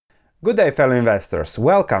Good day, fellow investors.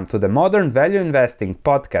 Welcome to the Modern Value Investing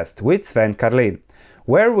podcast with Sven Karlin,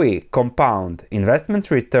 where we compound investment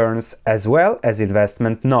returns as well as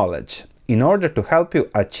investment knowledge in order to help you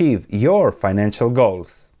achieve your financial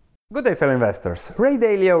goals. Good day, fellow investors. Ray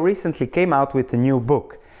Dalio recently came out with a new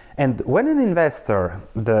book. And when an investor,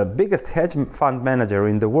 the biggest hedge fund manager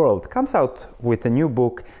in the world, comes out with a new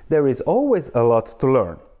book, there is always a lot to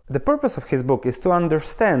learn. The purpose of his book is to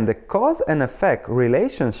understand the cause and effect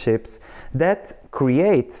relationships that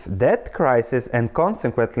create debt crisis and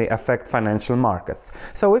consequently affect financial markets.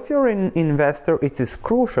 So if you're an investor, it is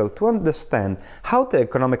crucial to understand how the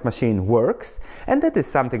economic machine works, and that is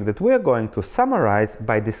something that we are going to summarize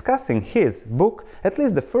by discussing his book, at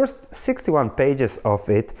least the first 61 pages of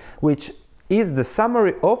it, which is the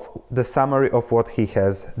summary of what he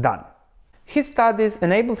has done. His studies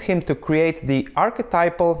enabled him to create the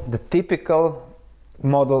archetypal, the typical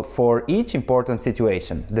model for each important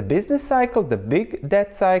situation: the business cycle, the big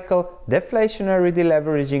debt cycle, deflationary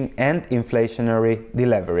deleveraging, and inflationary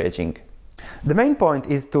deleveraging. The main point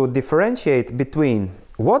is to differentiate between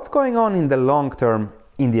what's going on in the long term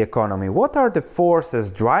in the economy, what are the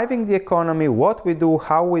forces driving the economy, what we do,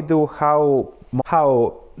 how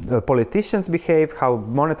politicians behave, how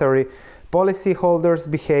monetary policyholders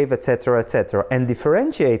behave, etc., and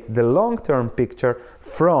differentiate the long-term picture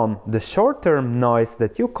from the short-term noise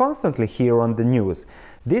that you constantly hear on the news.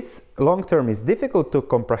 This long-term is difficult to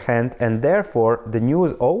comprehend, and therefore the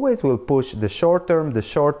news always will push the short-term,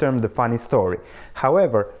 the funny story.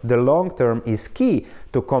 However, the long-term is key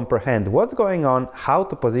to comprehend what's going on, how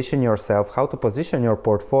to position yourself, how to position your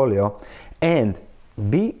portfolio, and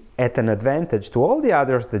be at an advantage to all the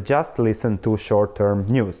others that just listen to short-term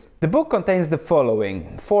news. The book contains the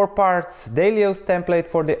following: 4 parts, Dalio's template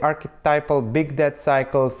for the archetypal big debt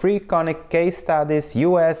cycle, 3 iconic case studies,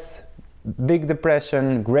 US, Big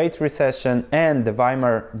Depression, Great Recession, and the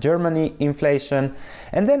Weimar Germany inflation,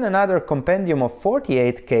 and then another compendium of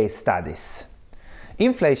 48 case studies,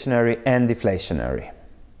 inflationary and deflationary.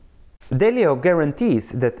 Dalio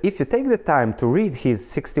guarantees that if you take the time to read his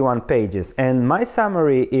 61 pages, and my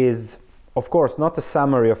summary is, of course, not a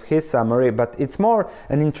summary of his summary, but it's more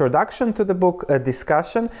an introduction to the book, a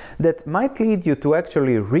discussion that might lead you to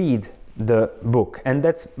actually read the book. And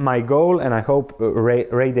that's my goal, and I hope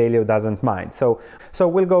Ray Dalio doesn't mind. So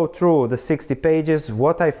we'll go through the 60 pages,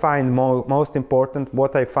 what I find most important,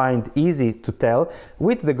 what I find easy to tell,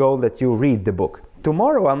 with the goal that you read the book.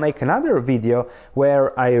 Tomorrow I'll make another video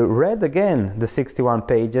where I read again the 61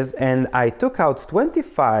 pages and I took out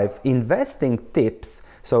 25 investing tips,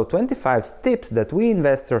 so 25 tips that we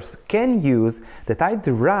investors can use that I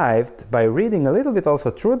derived by reading a little bit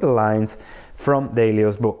also through the lines from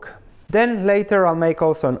Dalio's book. Then later I'll make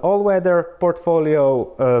also an all-weather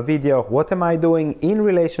portfolio video. What am I doing in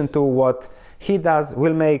relation to what he does?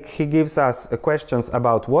 He gives us questions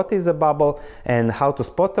about what is a bubble and how to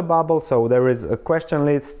spot a bubble. So there is a question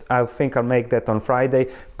list. I think I'll make that on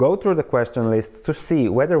Friday. Go through the question list to see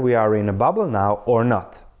whether we are in a bubble now or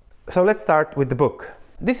not. So let's start with the book.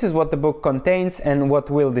 This is what the book contains and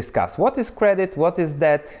what we'll discuss. What is credit? What is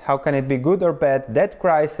debt? How can it be good or bad? Debt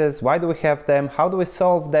crisis. Why do we have them? How do we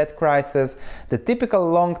solve debt crisis? The typical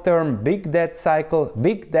long-term big debt cycle.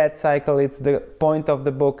 Big debt cycle, it's the point of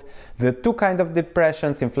the book. The 2 kinds of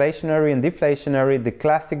depressions, inflationary and deflationary. The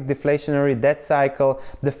classic deflationary debt cycle.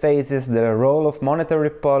 The phases, the role of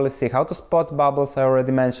monetary policy. How to spot bubbles, I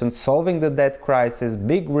already mentioned. Solving the debt crisis.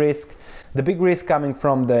 Big risk. The big risk coming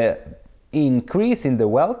from the increase in the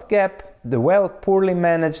wealth gap, the poorly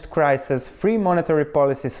managed crisis, free monetary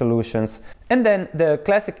policy solutions, and then the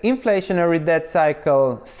classic inflationary debt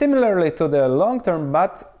cycle, similarly to the long term,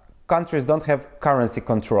 but countries don't have currency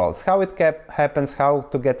controls. How it happens, how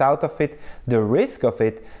to get out of it, the risk of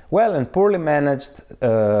it, and poorly managed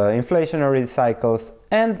inflationary cycles,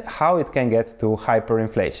 and how it can get to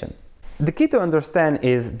hyperinflation. The key to understand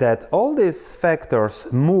is that all these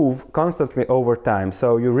factors move constantly over time,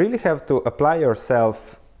 so you really have to apply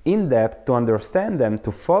yourself in depth to understand them,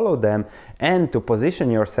 to follow them, and to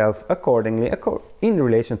position yourself accordingly in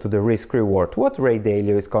relation to the risk-reward, what Ray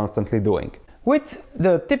Dalio is constantly doing. With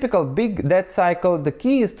the typical big debt cycle, the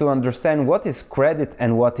key is to understand what is credit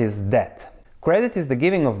and what is debt. Credit is the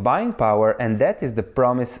giving of buying power, and debt is the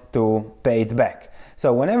promise to pay it back.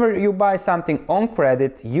 So whenever you buy something on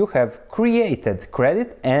credit, you have created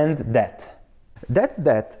credit and debt. That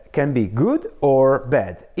debt can be good or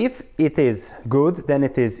bad. If it is good, then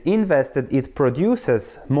it is invested, it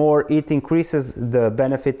produces more, it increases the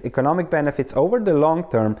economic benefits over the long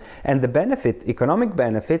term, and the economic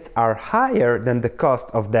benefits are higher than the cost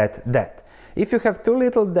of that debt. If you have too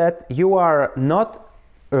little debt, you are not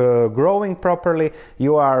growing properly,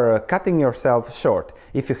 you are cutting yourself short.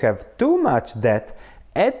 If you have too much debt,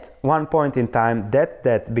 at one point in time, that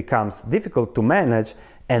debt becomes difficult to manage,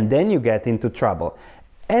 and then you get into trouble.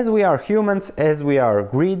 As we are humans, as we are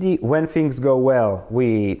greedy, when things go well,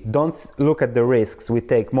 we don't look at the risks, we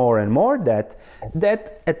take more and more debt,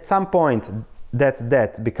 that at some point that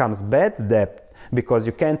debt becomes bad debt because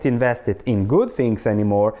you can't invest it in good things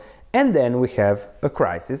anymore, and then we have a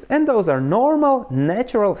crisis. And those are normal,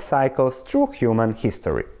 natural cycles through human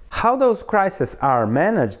history. How those crises are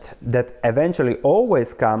managed, that eventually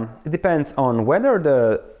always come, depends on whether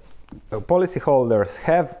the policyholders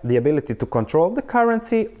have the ability to control the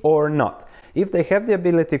currency or not. If they have the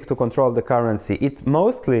ability to control the currency, it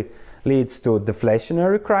mostly leads to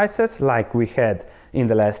deflationary crisis like we had in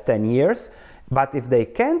the last 10 years. But if they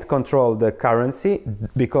can't control the currency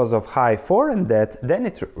because of high foreign debt, then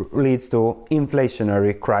it leads to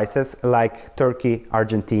inflationary crisis like Turkey,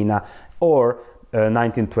 Argentina, or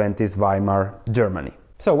 1920s Weimar Germany.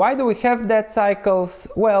 So why do we have debt cycles?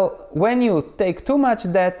 Well, when you take too much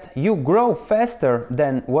debt, you grow faster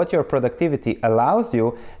than what your productivity allows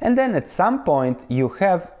you, and then at some point you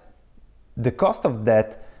have the cost of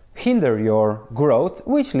debt hinder your growth,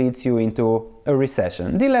 which leads you into a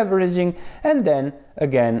recession, deleveraging, and then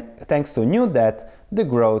again, thanks to new debt, the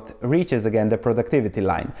growth reaches again the productivity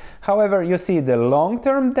line. However, you see the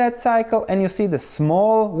long-term debt cycle and you see the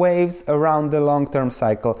small waves around the long-term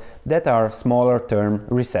cycle that are smaller term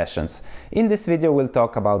recessions. In this video, we'll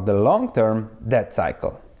talk about the long-term debt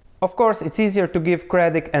cycle. Of course, it's easier to give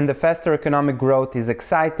credit and the faster economic growth is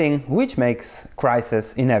exciting, which makes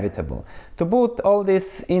crisis inevitable. To put all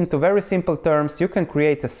this into very simple terms, you can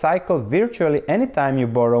create a cycle virtually anytime you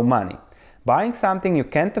borrow money. Buying something you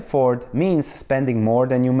can't afford means spending more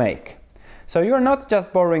than you make. So you're not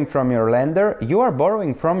just borrowing from your lender, you are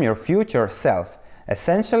borrowing from your future self.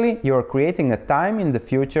 Essentially, you're creating a time in the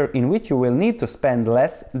future in which you will need to spend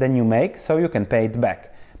less than you make so you can pay it back.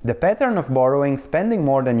 The pattern of borrowing, spending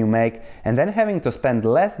more than you make, and then having to spend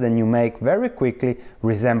less than you make very quickly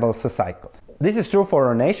resembles a cycle. This is true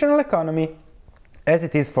for a national economy as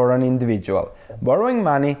it is for an individual. Borrowing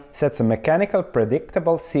money sets a mechanical,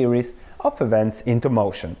 predictable series of events into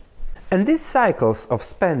motion. And these cycles of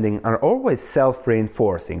spending are always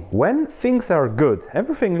self-reinforcing. When things are good,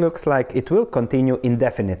 everything looks like it will continue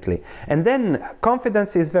indefinitely. And then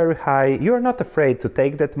confidence is very high, you're not afraid to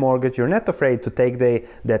take that mortgage, you're not afraid to take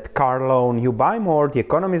that car loan, you buy more, the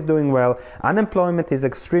economy is doing well, unemployment is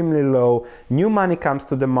extremely low, new money comes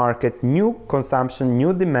to the market, new consumption,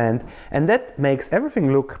 new demand, and that makes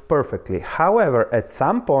everything look perfectly. However, at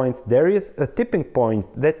some point there is a tipping point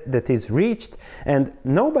that is reached, and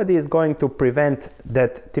nobody is going to prevent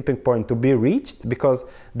that tipping point to be reached, because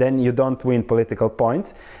then you don't win political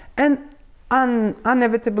points, and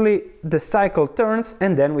inevitably the cycle turns,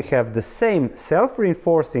 and then we have the same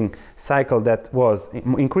self-reinforcing cycle that was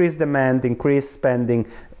increased demand, increased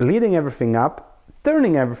spending, leading everything up,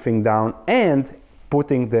 turning everything down, and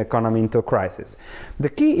putting the economy into a crisis. The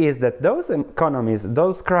key is that those economies,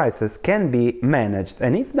 those crises can be managed,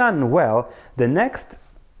 and if done well, the next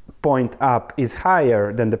point up is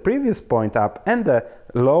higher than the previous point up, and the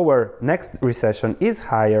lower next recession is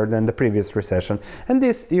higher than the previous recession, and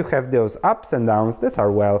this you have those ups and downs that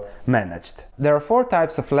are well managed. There are 4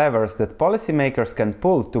 types of levers that policymakers can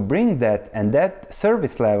pull to bring debt and debt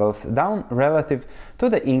service levels down relative to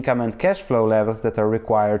the income and cash flow levels that are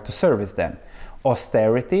required to service them.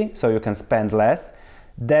 Austerity, so you can spend less.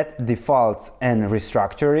 Debt defaults and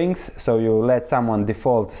restructurings, so you let someone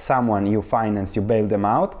default, someone you finance, you bail them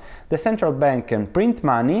out. The central bank can print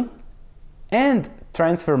money and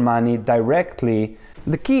transfer money directly.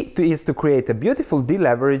 The key is to create a beautiful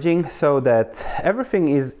deleveraging so that everything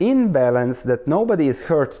is in balance, that nobody is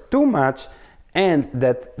hurt too much, and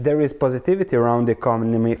that there is positivity around the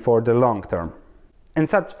economy for the long term. And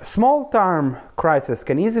such small-term crises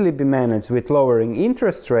can easily be managed with lowering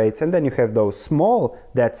interest rates, and then you have those small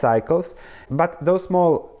debt cycles, but those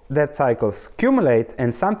small debt cycles accumulate,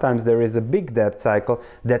 and sometimes there is a big debt cycle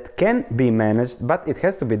that can be managed, but it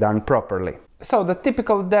has to be done properly. So the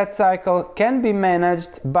typical debt cycle can be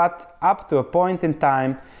managed, but up to a point in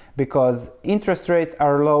time, because interest rates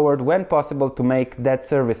are lowered when possible to make debt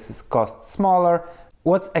services cost smaller.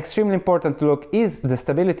 What's extremely important to look is the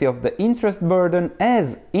stability of the interest burden.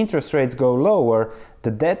 As interest rates go lower, the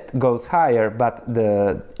debt goes higher, but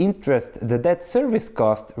the debt service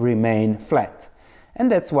cost remain flat.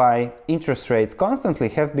 And that's why interest rates constantly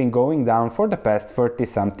have been going down for the past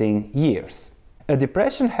 30-something years. A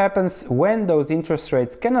depression happens when those interest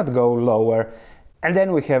rates cannot go lower, And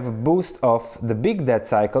then we have a boost of the big debt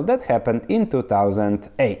cycle that happened in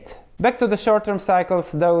 2008. Back to the short-term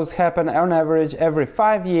cycles, those happen on average every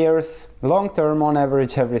 5 years, long-term on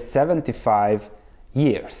average every 75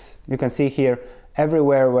 years. You can see here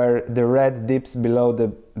everywhere where the red dips below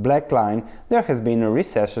the black line, there has been a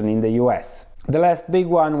recession in the US. The last big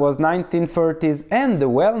one was 1930s and the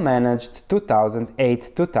well-managed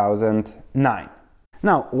 2008-2009.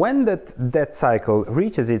 Now, when that debt cycle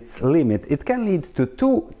reaches its limit, it can lead to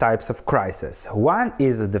two types of crisis. One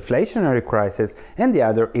is a deflationary crisis and the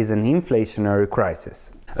other is an inflationary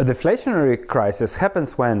crisis. A deflationary crisis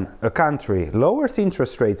happens when a country lowers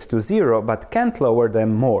interest rates to zero but can't lower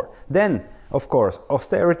them more. Then, of course,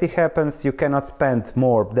 austerity happens, you cannot spend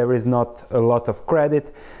more, there is not a lot of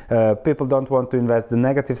credit, people don't want to invest, the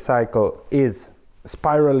negative cycle is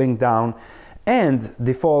spiraling down, and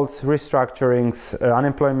defaults, restructurings,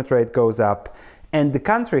 unemployment rate goes up, and the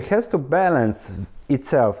country has to balance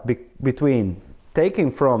itself between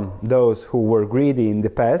taking from those who were greedy in the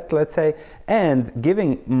past, let's say, and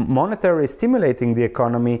giving monetary stimulating the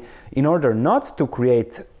economy in order not to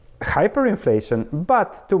create hyperinflation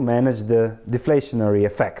but to manage the deflationary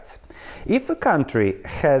effects. If a country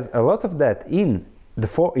has a lot of debt in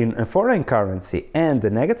a foreign currency and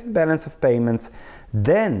a negative balance of payments,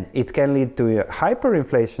 then it can lead to a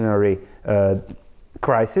hyperinflationary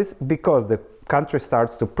crisis because the country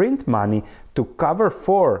starts to print money to cover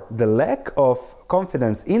for the lack of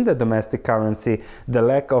confidence in the domestic currency, the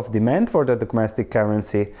lack of demand for the domestic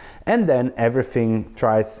currency, and then everything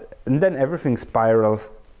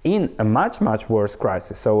spirals in a much worse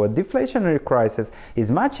crisis. So a deflationary crisis is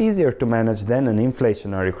much easier to manage than an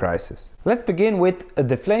inflationary crisis. Let's begin with a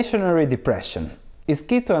deflationary depression. It's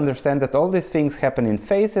key to understand that all these things happen in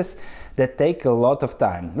phases that take a lot of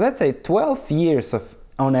time. Let's say 12 years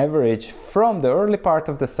on average from the early part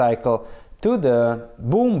of the cycle to the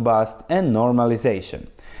boom, bust and normalization.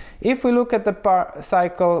 If we look at the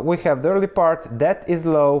cycle, we have the early part, debt is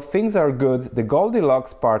low, things are good, the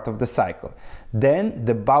Goldilocks part of the cycle. Then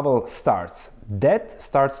the bubble starts. Debt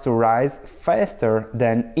starts to rise faster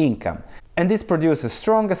than income. And this produces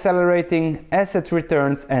strong accelerating asset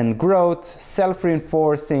returns and growth,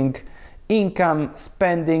 self-reinforcing income,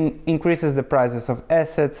 spending increases the prices of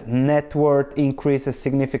assets, net worth increases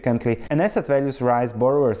significantly, and asset values rise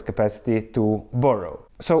borrowers' capacity to borrow.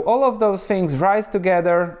 So all of those things rise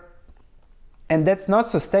together, and that's not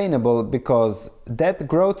sustainable because debt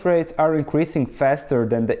growth rates are increasing faster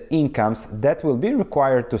than the incomes that will be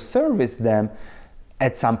required to service them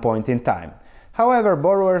at some point in time. However,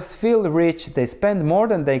 borrowers feel rich, they spend more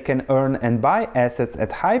than they can earn and buy assets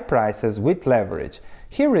at high prices with leverage.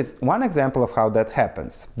 Here is one example of how that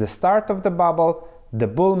happens. The start of the bubble, the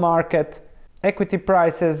bull market, equity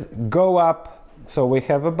prices go up, so we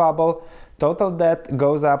have a bubble, total debt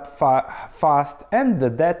goes up fast, and the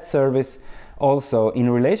debt service also in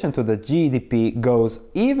relation to the GDP goes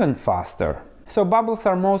even faster. So bubbles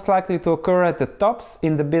are most likely to occur at the tops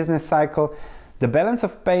in the business cycle, the balance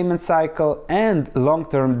of payment cycle and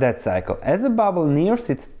long-term debt cycle. As a bubble nears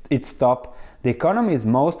its top, the economy is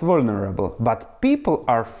most vulnerable, but people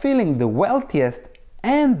are feeling the wealthiest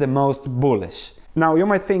and the most bullish. Now you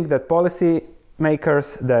might think that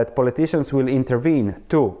that politicians will intervene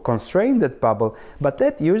to constrain that bubble, but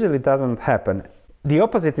that usually doesn't happen. The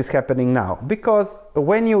opposite is happening now, because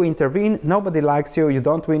when you intervene, nobody likes you, you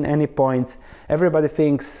don't win any points, everybody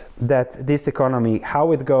thinks that this economy,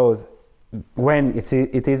 how it goes, when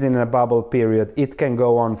it is in a bubble period, it can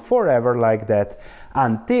go on forever like that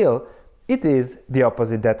until it is the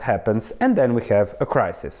opposite that happens, and then we have a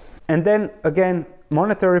crisis. And then again,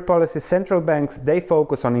 monetary policy, central banks, they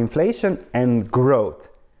focus on inflation and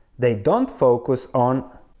growth. They don't focus on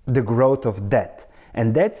the growth of debt.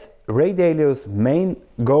 And that's Ray Dalio's main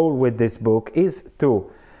goal with this book, is to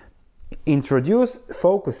introduce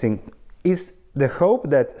focusing, is the hope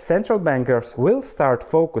that central bankers will start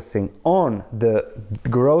focusing on the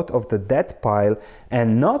growth of the debt pile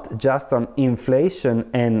and not just on inflation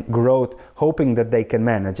and growth, hoping that they can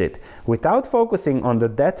manage it. Without focusing on the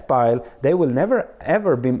debt pile, they will never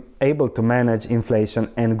ever be able to manage inflation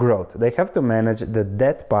and growth. They have to manage the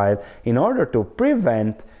debt pile in order to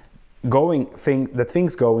prevent that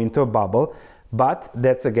things go into a bubble. But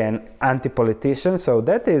that's again anti-politician, so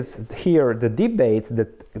that is here the debate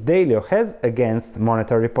that Dalio has against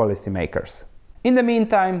monetary policymakers. In the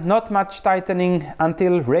meantime, not much tightening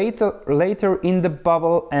until later in the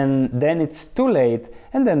bubble, and then it's too late,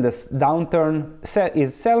 and then this downturn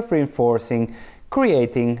is self-reinforcing,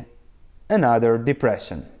 creating another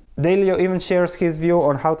depression. Delio even shares his view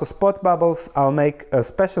on how to spot bubbles. I'll make a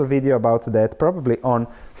special video about that probably on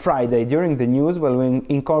Friday during the news, where we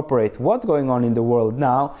incorporate what's going on in the world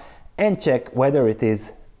now and check whether it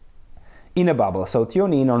is in a bubble. So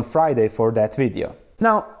tune in on Friday for that video.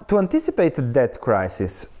 Now, to anticipate the debt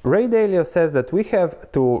crisis, Ray Dalio says that we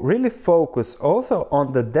have to really focus also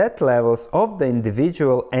on the debt levels of the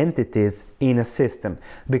individual entities in a system,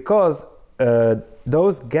 because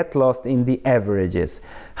those get lost in the averages.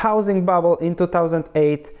 Housing bubble in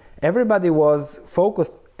 2008, everybody was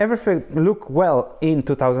focused, everything looked well in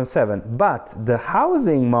 2007, but the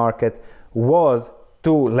housing market was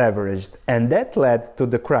too leveraged, and that led to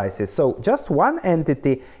the crisis. So just one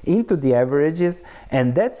entity into the averages,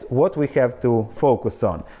 and that's what we have to focus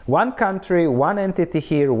on. One country, one entity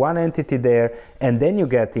here, one entity there, and then you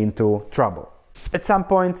get into trouble. At some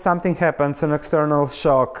point something happens, an external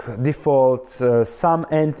shock, default, some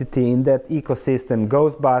entity in that ecosystem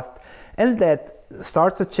goes bust, and that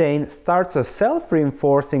starts a chain, starts a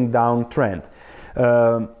self-reinforcing downtrend.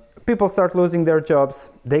 People start losing their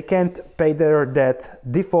jobs, they can't pay their debt,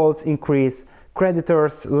 defaults increase,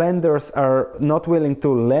 creditors, lenders are not willing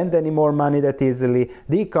to lend any more money that easily,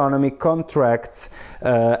 the economy contracts,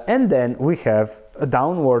 and then we have a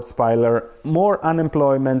downward spiral, more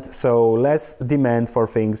unemployment, so less demand for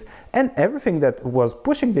things, and everything that was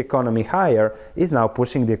pushing the economy higher is now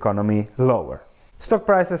pushing the economy lower. Stock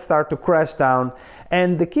prices start to crash down,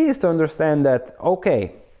 and the key is to understand that,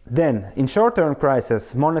 okay, then, in short-term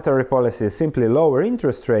crisis, monetary policy is simply lower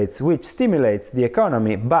interest rates, which stimulates the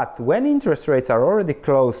economy, but when interest rates are already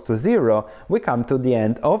close to zero, we come to the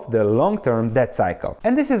end of the long-term debt cycle.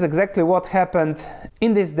 And this is exactly what happened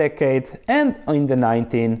in this decade and in the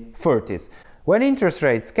 1930s. When interest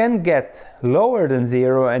rates can get lower than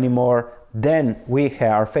zero anymore, then we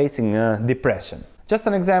are facing a depression. Just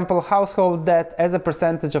an example, household debt as a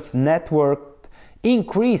percentage of net worth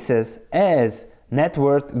increases as net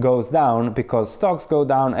worth goes down, because stocks go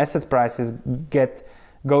down, asset prices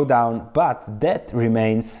go down, but debt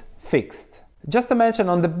remains fixed. Just to mention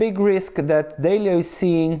on the big risk that Dalio is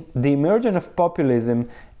seeing, the emergence of populism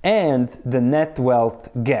and the net wealth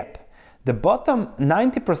gap. The bottom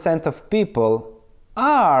 90% of people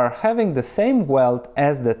are having the same wealth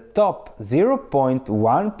as the top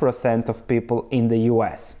 0.1% of people in the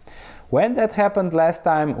US. When that happened last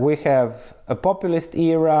time, we have a populist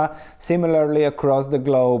era, similarly across the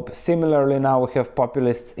globe, similarly now we have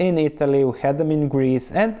populists in Italy, we had them in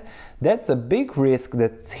Greece, and that's a big risk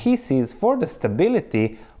that he sees for the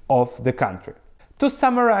stability of the country. To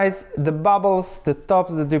summarize, the bubbles, the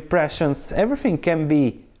tops, the depressions, everything can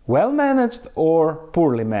be well managed or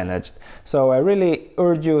poorly managed. So I really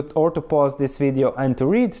urge you to pause this video and to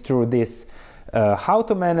read through this how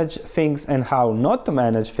to manage things and how not to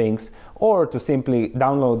manage things, or to simply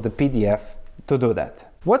download the PDF to do that.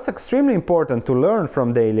 What's extremely important to learn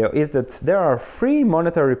from Dalio is that there are 3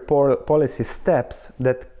 monetary policy steps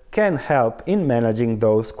that can help in managing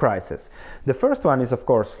those crises. The first one is, of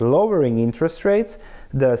course, lowering interest rates.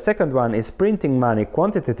 The second one is printing money,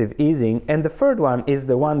 quantitative easing, and the third one is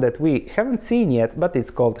the one that we haven't seen yet, but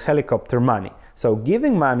it's called helicopter money. So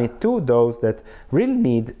giving money to those that really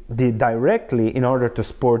need it directly in order to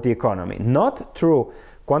support the economy, not through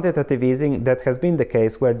quantitative easing. That has been the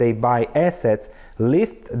case where they buy assets,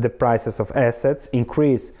 lift the prices of assets,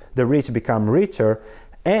 increase, the rich become richer,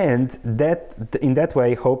 and that in that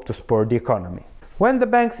way hope to support the economy. When the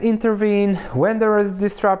banks intervene, when there is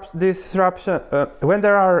disruption, when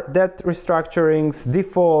there are debt restructurings,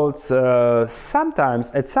 defaults,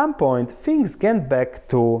 sometimes at some point things get back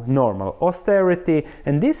to normal. Austerity,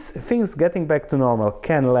 and these things getting back to normal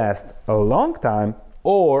can last a long time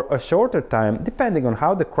or a shorter time, depending on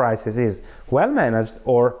how the crisis is well managed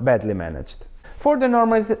or badly managed. For the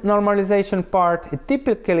normalization part, it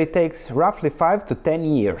typically takes roughly 5 to 10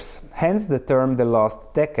 years, hence the term the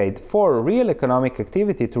lost decade, for real economic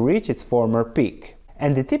activity to reach its former peak.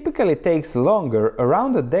 And it typically takes longer,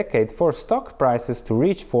 around a decade, for stock prices to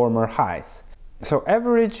reach former highs. So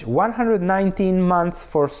average 119 months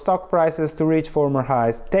for stock prices to reach former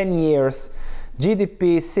highs, 10 years,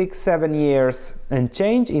 GDP 6-7 years, and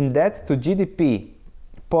change in debt to GDP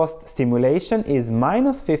post-stimulation is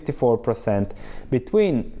minus 54%,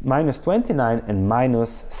 between minus 29 and minus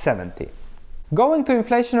 70. Going to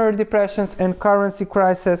inflationary depressions and currency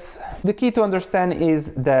crisis, the key to understand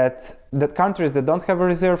is that countries that don't have a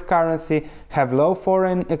reserve currency have low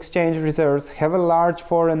foreign exchange reserves, have a large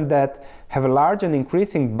foreign debt, have a large and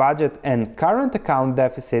increasing budget and current account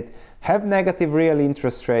deficit, have negative real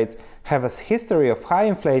interest rates, have a history of high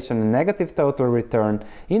inflation and negative total return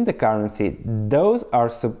in the currency. Those are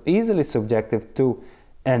easily subjective to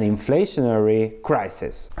an inflationary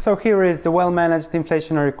crisis. So here is the well-managed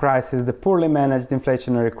inflationary crisis, the poorly managed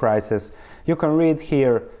inflationary crisis. You can read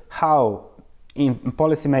here how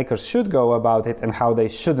policymakers should go about it and how they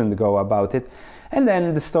shouldn't go about it. And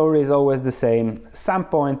then the story is always the same. Some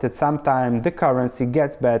point at some time the currency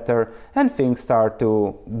gets better and things start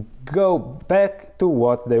to go back to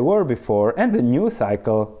what they were before and the new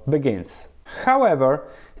cycle begins. However,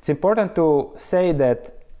 it's important to say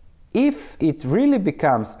that if it really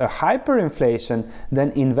becomes a hyperinflation,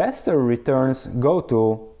 then investor returns go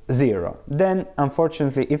to zero. Then,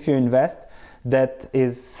 unfortunately, if you invest, that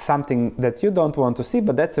is something that you don't want to see,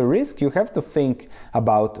 but that's a risk you have to think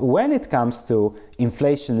about when it comes to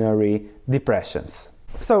inflationary depressions.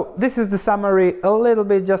 So this is the summary a little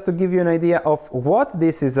bit just to give you an idea of what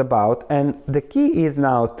this is about, and the key is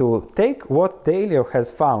now to take what Dalio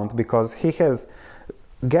has found, because he has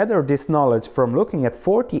gathered this knowledge from looking at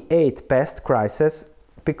 48 past crises,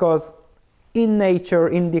 because in nature,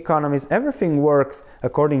 in the economies, everything works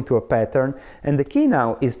according to a pattern, and the key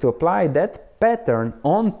now is to apply that pattern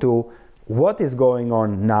onto what is going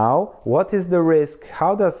on now, what is the risk,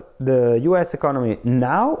 how does the US economy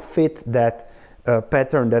now fit that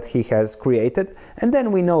pattern that he has created, and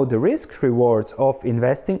then we know the risk rewards of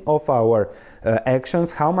investing, of our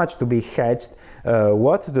actions, how much to be hedged,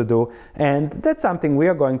 what to do, and that's something we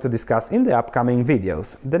are going to discuss in the upcoming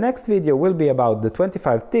videos. The next video will be about the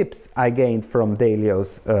 25 tips I gained from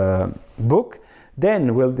Dalio's book.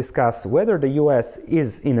 Then we'll discuss whether the US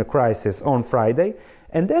is in a crisis on Friday,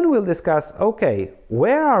 and then we'll discuss, okay,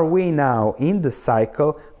 where are we now in the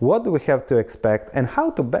cycle, what do we have to expect, and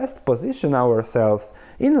how to best position ourselves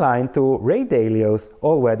in line to Ray Dalio's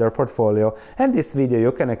all-weather portfolio, and this video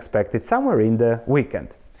you can expect it somewhere in the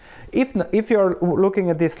weekend. If you're looking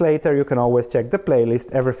at this later, you can always check the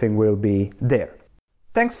playlist, everything will be there.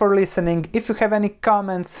 Thanks for listening. If you have any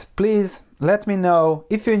comments, please let me know.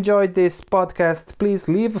 If you enjoyed this podcast, please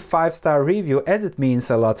leave a 5-star review, as it means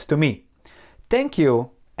a lot to me. Thank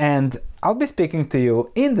you, and I'll be speaking to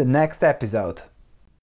you in the next episode.